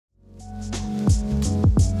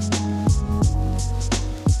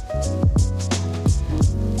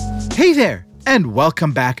Hey there, and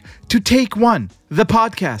welcome back to Take One, the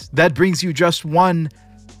podcast that brings you just one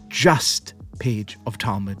page of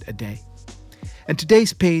Talmud a day. And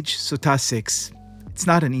today's page, Sotah 6, it's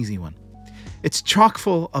not an easy one. It's chock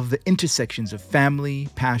full of the intersections of family,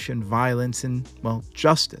 passion, violence, and,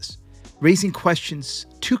 justice, raising questions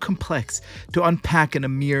too complex to unpack in a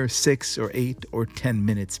mere 6 or 8 or 10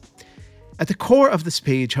 minutes. At the core of this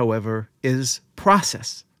page, however, is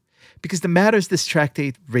process. Because the matters this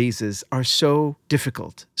tractate raises are so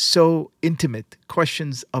difficult, so intimate,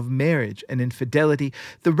 questions of marriage and infidelity,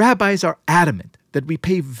 the rabbis are adamant that we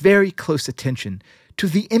pay very close attention to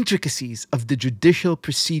the intricacies of the judicial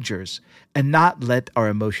procedures and not let our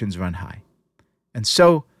emotions run high. And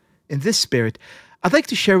so, in this spirit, I'd like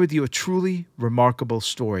to share with you a truly remarkable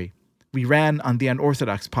story we ran on the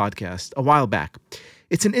Unorthodox podcast a while back.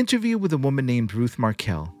 It's an interview with a woman named Ruth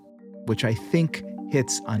Markel, which I think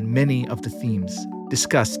hits on many of the themes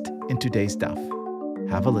discussed in today's daf.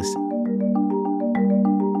 Have a listen.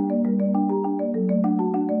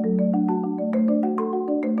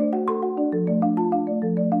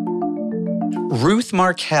 Ruth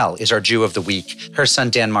Markel is our Jew of the week. Her son,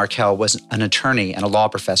 Dan Markel, was an attorney and a law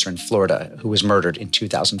professor in Florida who was murdered in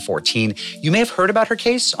 2014. You may have heard about her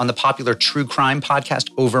case on the popular true crime podcast,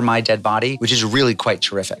 Over My Dead Body, which is really quite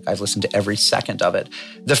terrific. I've listened to every second of it.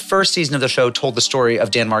 The first season of the show told the story of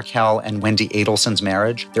Dan Markel and Wendy Adelson's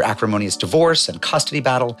marriage, their acrimonious divorce and custody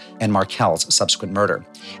battle, and Markel's subsequent murder.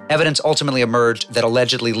 Evidence ultimately emerged that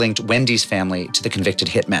allegedly linked Wendy's family to the convicted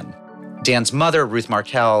hitmen. Dan's mother, Ruth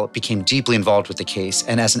Markel, became deeply involved with the case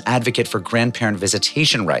and as an advocate for grandparent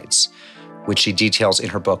visitation rights, which she details in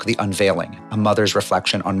her book, The Unveiling, A Mother's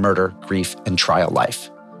Reflection on Murder, Grief, and Trial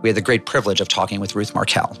Life. We had the great privilege of talking with Ruth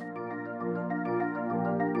Markel.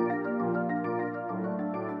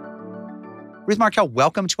 Ruth Markel,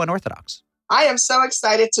 welcome to Unorthodox. I am so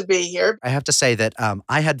excited to be here. I have to say that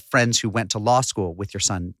I had friends who went to law school with your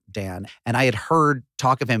son, Dan, and I had heard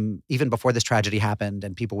talk of him even before this tragedy happened,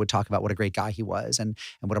 and people would talk about what a great guy he was and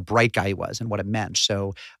what a bright guy he was and what it meant.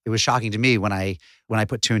 So it was shocking to me when I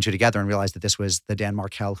put two and two together and realized that this was the Dan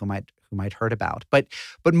Markel whom I'd heard about. But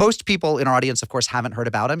most people in our audience, of course, haven't heard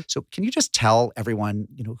about him. So can you just tell everyone,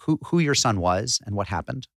 who your son was and what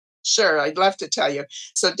happened? Sure, I'd love to tell you.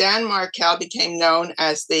 So Dan Markel became known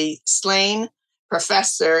as the slain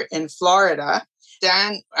professor in Florida.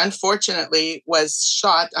 Dan, unfortunately, was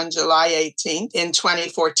shot on July 18th in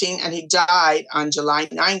 2014, and he died on July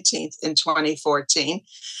 19th in 2014.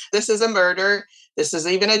 This is a murder. This is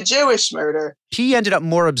even a Jewish murder. He ended up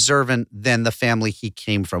more observant than the family he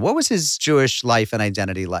came from. What was his Jewish life and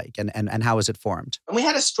identity like, and how was it formed? We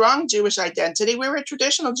had a strong Jewish identity. We were a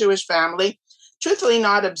traditional Jewish family. Truthfully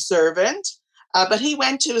not observant, but he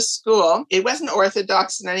went to a school. It wasn't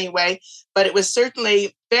Orthodox in any way, but it was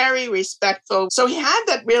certainly very respectful. So he had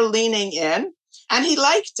that real leaning in, and he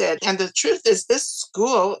liked it. And the truth is, this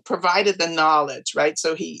school provided the knowledge, right?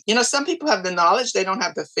 So some people have the knowledge, they don't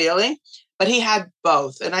have the feeling, but he had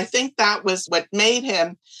both. And I think that was what made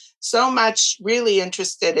him so much really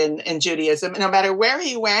interested in Judaism. No matter where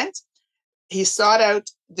he went, he sought out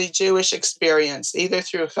the Jewish experience, either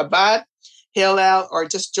through Chabad, Hillel, or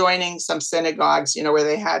just joining some synagogues, where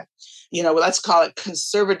they had, let's call it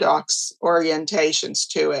conservadox orientations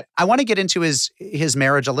to it. I want to get into his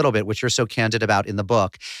marriage a little bit, which you're so candid about in the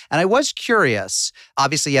book. And I was curious,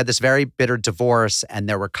 obviously he had this very bitter divorce and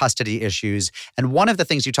there were custody issues. And one of the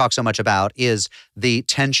things you talk so much about is the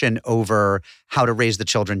tension over how to raise the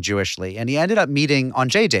children Jewishly. And he ended up meeting on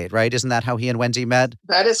J-Date, right? Isn't that how he and Wendy met?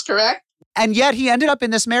 That is correct. And yet he ended up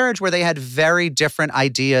in this marriage where they had very different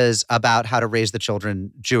ideas about how to raise the children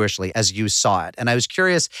Jewishly, as you saw it. And I was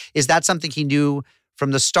curious, is that something he knew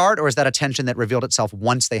from the start, or is that a tension that revealed itself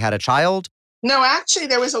once they had a child? No, actually,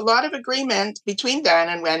 there was a lot of agreement between Dan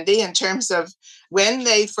and Wendy in terms of when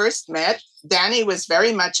they first met. Danny was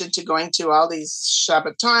very much into going to all these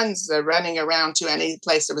Shabbatons, running around to any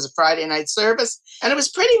place there was a Friday night service. And it was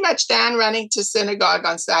pretty much Dan running to synagogue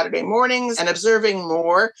on Saturday mornings and observing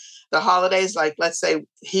more the holidays, like let's say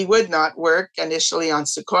he would not work initially on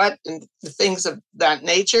Sukkot and the things of that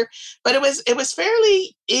nature, but it was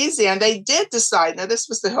fairly easy. And they did decide, now this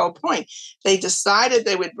was the whole point, they decided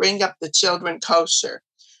they would bring up the children kosher.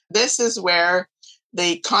 This is where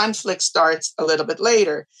the conflict starts a little bit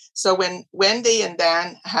later. So when Wendy and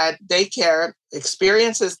Dan had daycare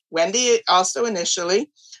experiences, Wendy also initially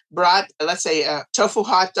brought, let's say, tofu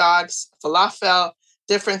hot dogs, falafel,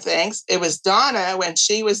 different things. It was Donna when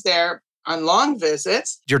she was there on long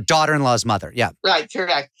visits. Your daughter-in-law's mother, yeah. Right,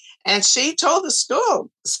 correct. And she told the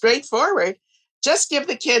school, straightforward, just give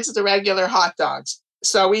the kids the regular hot dogs.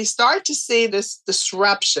 So we start to see this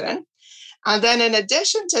disruption. And then in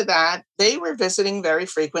addition to that, they were visiting very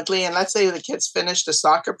frequently. And let's say the kids finished a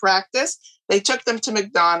soccer practice, they took them to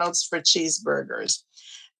McDonald's for cheeseburgers.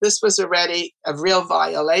 This was already a real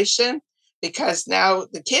violation because now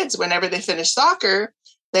the kids, whenever they finished soccer,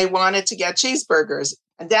 they wanted to get cheeseburgers.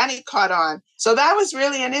 And Danny caught on. So that was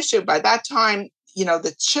really an issue. By that time,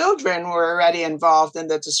 the children were already involved in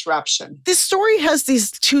the disruption. This story has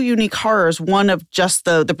these two unique horrors. One of just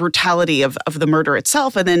the brutality of the murder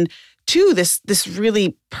itself. And then two, this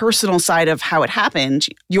really personal side of how it happened.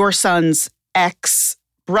 Your son's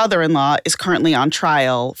ex-brother-in-law is currently on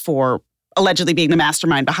trial for allegedly being the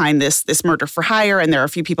mastermind behind this murder for hire. And there are a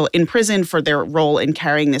few people in prison for their role in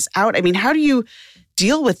carrying this out. I mean, how do you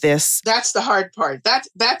deal with this? That's the hard part.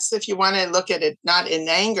 That's if you want to look at it not in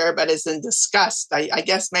anger, but as in disgust. I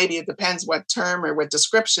guess maybe it depends what term or what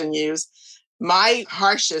description you use. My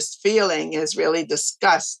harshest feeling is really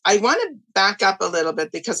disgust. I want to back up a little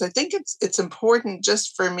bit because I think it's important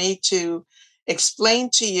just for me to explain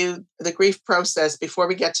to you the grief process before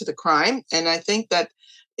we get to the crime. And I think that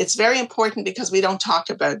it's very important because we don't talk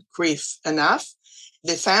about grief enough.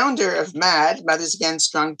 The founder of MAD, Mothers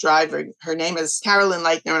Against Drunk Driving, her name is Carolyn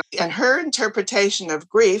Leitner, and her interpretation of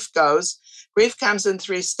grief goes, grief comes in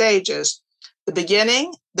 3 stages: the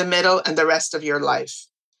beginning, the middle, and the rest of your life.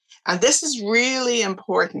 And this is really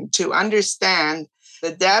important to understand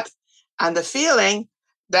the depth and the feeling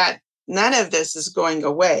that none of this is going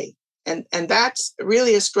away. And that's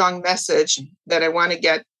really a strong message that I want to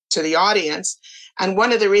get to the audience. And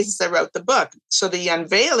one of the reasons I wrote the book. So the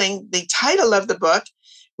unveiling, the title of the book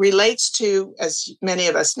relates to, as many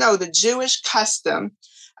of us know, the Jewish custom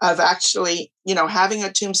of actually, having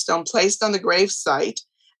a tombstone placed on the gravesite.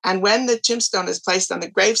 And when the tombstone is placed on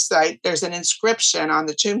the gravesite, there's an inscription on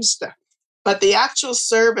the tombstone. But the actual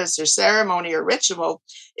service or ceremony or ritual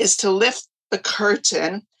is to lift the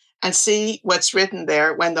curtain and see what's written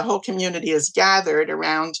there when the whole community is gathered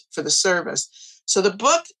around for the service. So the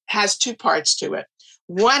book has 2 parts to it.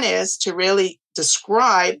 One is to really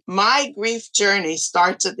describe my grief journey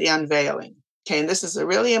starts at the unveiling. Okay, and this is a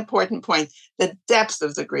really important point, the depth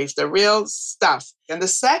of the grief, the real stuff. And the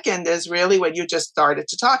second is really what you just started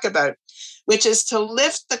to talk about, which is to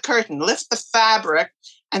lift the curtain, lift the fabric,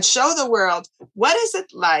 and show the world what is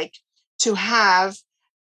it like to have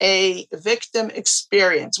a victim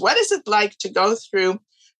experience? What is it like to go through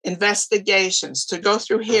investigations, to go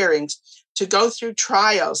through hearings, to go through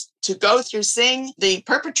trials, to go through seeing the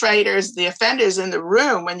perpetrators, the offenders in the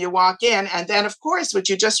room when you walk in. And then, of course, what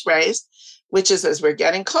you just raised, which is as we're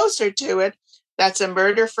getting closer to it, that's a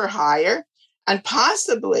murder for hire and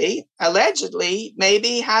possibly, allegedly,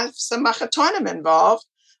 maybe have some machatonim involved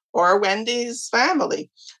or Wendy's family.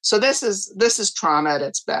 So this is trauma at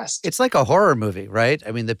its best. It's like a horror movie, right?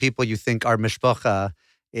 I mean, the people you think are mishpacha,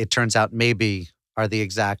 it turns out maybe are the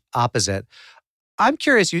exact opposite. I'm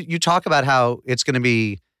curious, you talk about how it's going to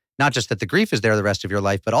be not just that the grief is there the rest of your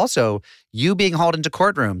life, but also you being hauled into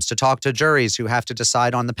courtrooms to talk to juries who have to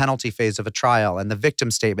decide on the penalty phase of a trial and the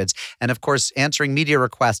victim statements. And of course, answering media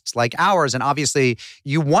requests like ours. And obviously,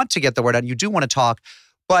 you want to get the word out. You do want to talk.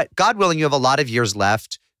 But God willing, you have a lot of years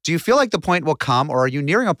left. Do you feel like the point will come, or are you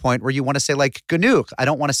nearing a point where you want to say, like, Ganuk, I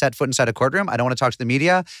don't want to set foot inside a courtroom. I don't want to talk to the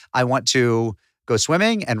media. I want to go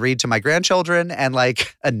swimming and read to my grandchildren and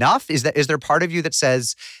enough? Is there part of you that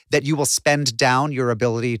says that you will spend down your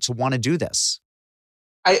ability to want to do this?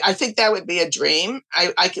 I think that would be a dream.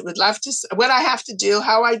 I would love to, what I have to do,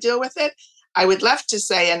 how I deal with it. I would love to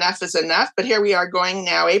say enough is enough, but here we are going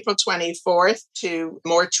now, April 24th, to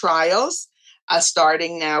more trials,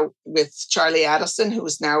 starting now with Charlie Adelson, who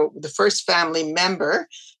is now the first family member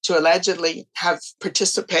to allegedly have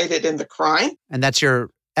participated in the crime. And that's your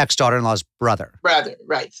ex-daughter-in-law's brother. Brother,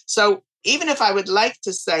 right. So even if I would like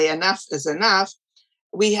to say enough is enough,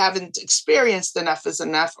 we haven't experienced enough is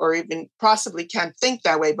enough, or even possibly can't think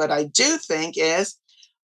that way. But I do think is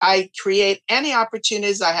I create any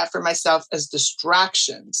opportunities I have for myself as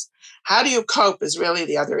distractions. How do you cope is really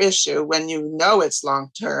the other issue when you know it's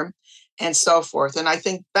long-term and so forth. And I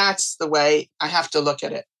think that's the way I have to look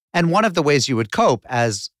at it. And one of the ways you would cope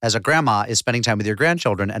as a grandma is spending time with your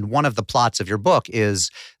grandchildren. And one of the plots of your book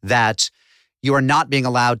is that you are not being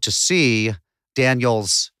allowed to see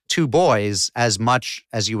Daniel's 2 boys as much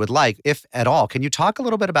as you would like, if at all. Can you talk a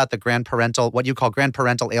little bit about the what you call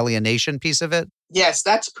grandparental alienation piece of it? Yes,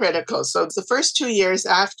 that's critical. So it's the first 2 years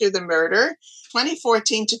after the murder,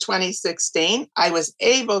 2014 to 2016, I was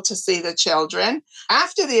able to see the children.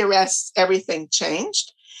 After the arrests, everything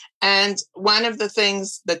changed. And one of the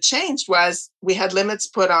things that changed was we had limits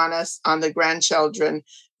put on us on the grandchildren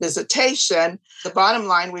visitation. The bottom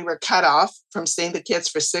line, we were cut off from seeing the kids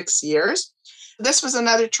for 6 years. this was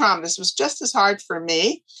another trauma. This was just as hard for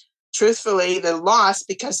me, truthfully, the loss,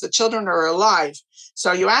 because the children are alive.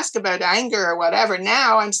 So you ask about anger or whatever.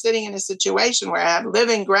 Now I'm sitting in a situation where I have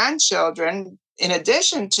living grandchildren, in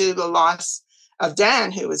addition to the loss of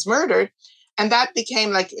Dan, who was murdered. And that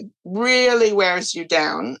became like, it really wears you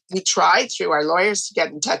down. We tried through our lawyers to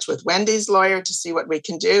get in touch with Wendy's lawyer to see what we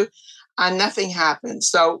can do, and nothing happened.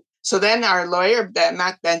 So then our lawyer,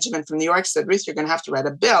 Matt Benjamin from New York, said, Ruth, you're going to have to write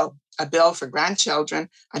a bill for grandchildren.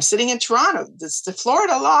 I'm sitting in Toronto. The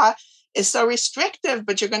Florida law is so restrictive,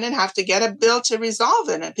 but you're going to have to get a bill to resolve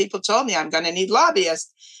it. And people told me I'm going to need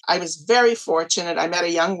lobbyists. I was very fortunate. I met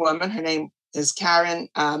a young woman. Her name is Karen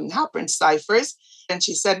Halpern Cyphers. And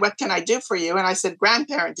she said, what can I do for you? And I said,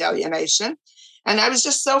 grandparent alienation. And I was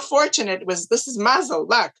just so fortunate. This is mazel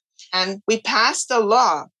luck. And we passed a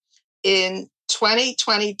law in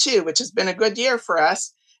 2022, which has been a good year for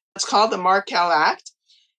us. It's called the Markel Act.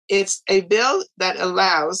 It's a bill that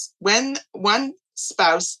allows, when one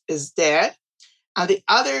spouse is dead and the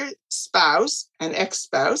other spouse, an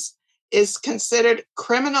ex-spouse, is considered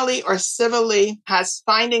criminally or civilly, has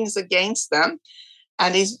findings against them,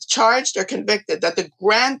 and he's charged or convicted, that the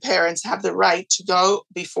grandparents have the right to go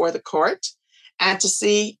before the court and to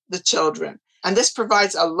see the children. And this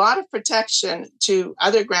provides a lot of protection to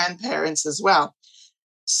other grandparents as well.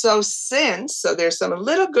 So there's some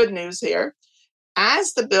little good news here.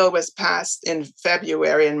 As the bill was passed in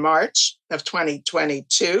February and March of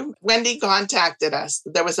 2022, Wendy contacted us.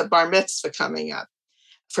 There was a bar mitzvah coming up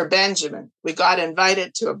for Benjamin. We got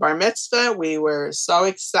invited to a bar mitzvah. We were so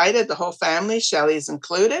excited, the whole family, Shelley's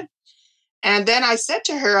included. And then I said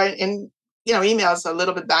to her in emails a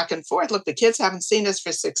little bit back and forth, look, the kids haven't seen us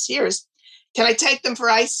for 6 years. Can I take them for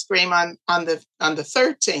ice cream on the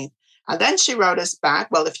 13th? And then she wrote us back,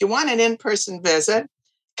 well, if you want an in-person visit,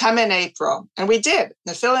 come in April. And we did.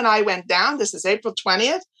 Now, Phil and I went down. This is April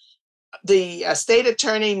 20th. The state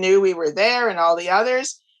attorney knew we were there and all the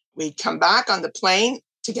others. We'd come back on the plane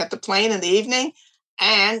to get the plane in the evening.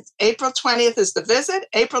 And April 20th is the visit.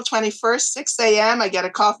 April 21st, 6 a.m., I get a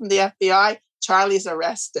call from the FBI. Charlie's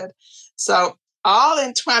arrested. So all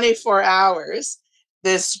in 24 hours,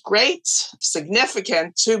 this great,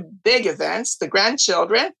 significant, two big events, the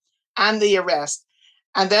grandchildren and the arrest.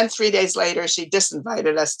 And then 3 days later, she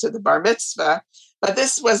disinvited us to the bar mitzvah. But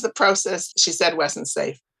this was the process she said wasn't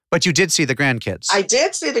safe. But you did see the grandkids. I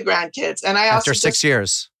did see the grandkids. And I also After 6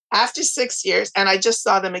 years. After 6 years. And I just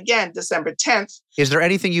saw them again, December 10th. Is there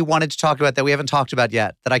anything you wanted to talk about that we haven't talked about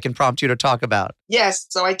yet that I can prompt you to talk about? Yes.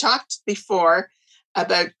 So I talked before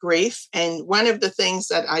about grief. And one of the things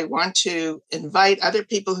that I want to invite other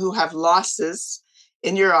people who have losses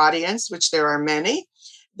in your audience, which there are many,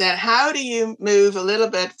 that how do you move a little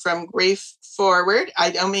bit from grief forward?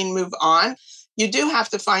 I don't mean move on. You do have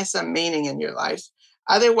to find some meaning in your life.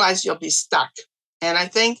 Otherwise, you'll be stuck. And I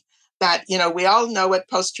think that, we all know what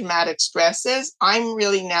post-traumatic stress is. I'm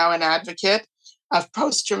really now an advocate of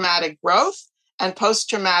post-traumatic growth and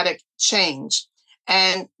post-traumatic change.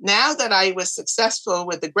 And now that I was successful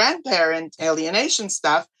with the grandparent alienation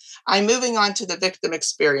stuff, I'm moving on to the victim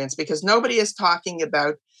experience because nobody is talking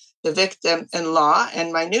about the victim-in-law.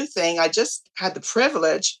 And my new thing, I just had the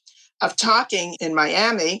privilege of talking in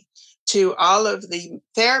Miami to all of the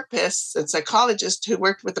therapists and psychologists who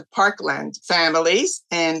worked with the Parkland families,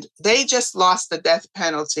 and they just lost the death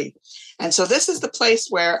penalty. And so this is the place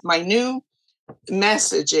where my new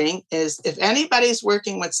messaging is, if anybody's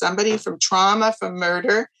working with somebody from trauma, from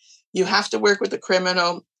murder, you have to work with the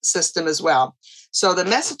criminal system as well. So the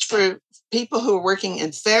message for people who are working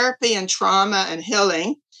in therapy and trauma and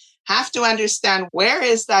healing have to understand, where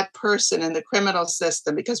is that person in the criminal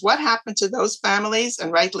system? Because what happened to those families,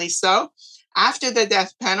 and rightly so, after the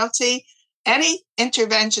death penalty, any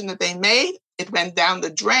intervention that they made, it went down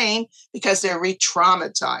the drain because they're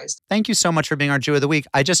re-traumatized. Thank you so much for being our Jew of the Week.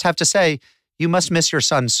 I just have to say, you must miss your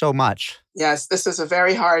son so much. Yes, this is a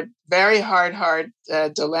very hard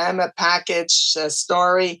dilemma, package,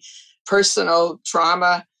 story, personal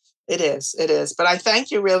trauma. It is. But I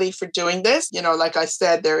thank you really for doing this. Like I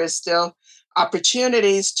said, there is still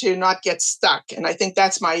opportunities to not get stuck. And I think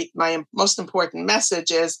that's my most important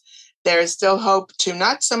message is there is still hope to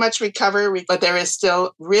not so much recover, but there is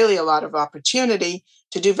still really a lot of opportunity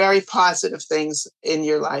to do very positive things in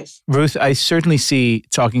your life. Ruth, I certainly see,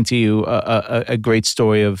 talking to you, a great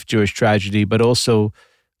story of Jewish tragedy, but also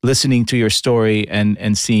listening to your story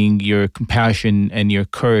and seeing your compassion and your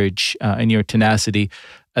courage and your tenacity,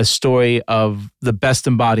 a story of the best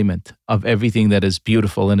embodiment of everything that is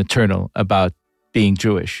beautiful and eternal about being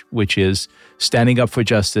Jewish, which is standing up for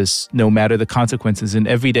justice, no matter the consequences, and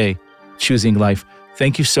every day choosing life.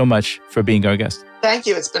 Thank you so much for being our guest. Thank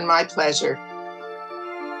you. It's been my pleasure.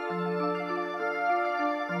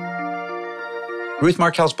 Ruth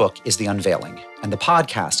Markel's book is The Unveiling, and the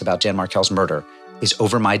podcast about Dan Markel's murder is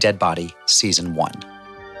Over My Dead Body, Season 1.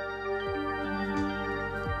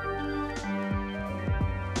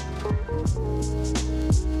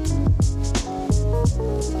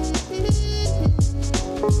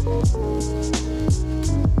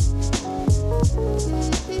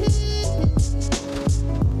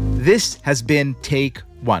 This has been Take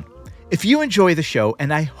One. If you enjoy the show,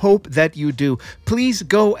 and I hope that you do, please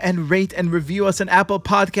go and rate and review us on Apple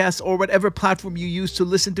Podcasts or whatever platform you use to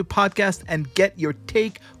listen to podcasts, and get your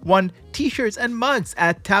Take One t-shirts and mugs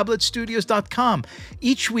at tabletstudios.com.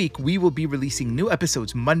 Each week, we will be releasing new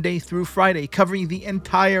episodes Monday through Friday, covering the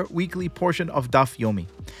entire weekly portion of Daf Yomi.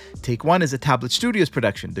 Take One is a Tablet Studios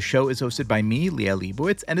production. The show is hosted by me, Leah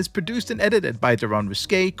Leibowitz, and is produced and edited by Daron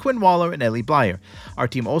Risquet, Quinn Waller, and Ellie Blyer. Our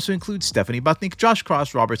team also includes Stephanie Butnick, Josh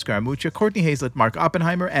Cross, Robert Scaramuccia, Courtney Hazlett, Mark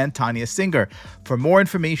Oppenheimer, and Tanya Singer. For more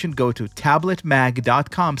information, go to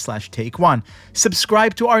tabletmag.com/take1.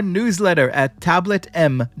 Subscribe to our newsletter at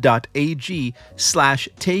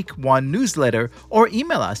tabletm.ag/take1newsletter, or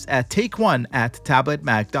email us at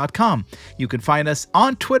takeone@tabletmag.com. You can find us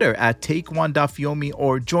on Twitter at take1dafyomi,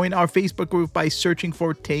 or join our Facebook group by searching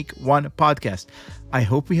for Take One Podcast. I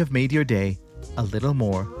hope we have made your day a little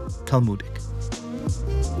more Talmudic.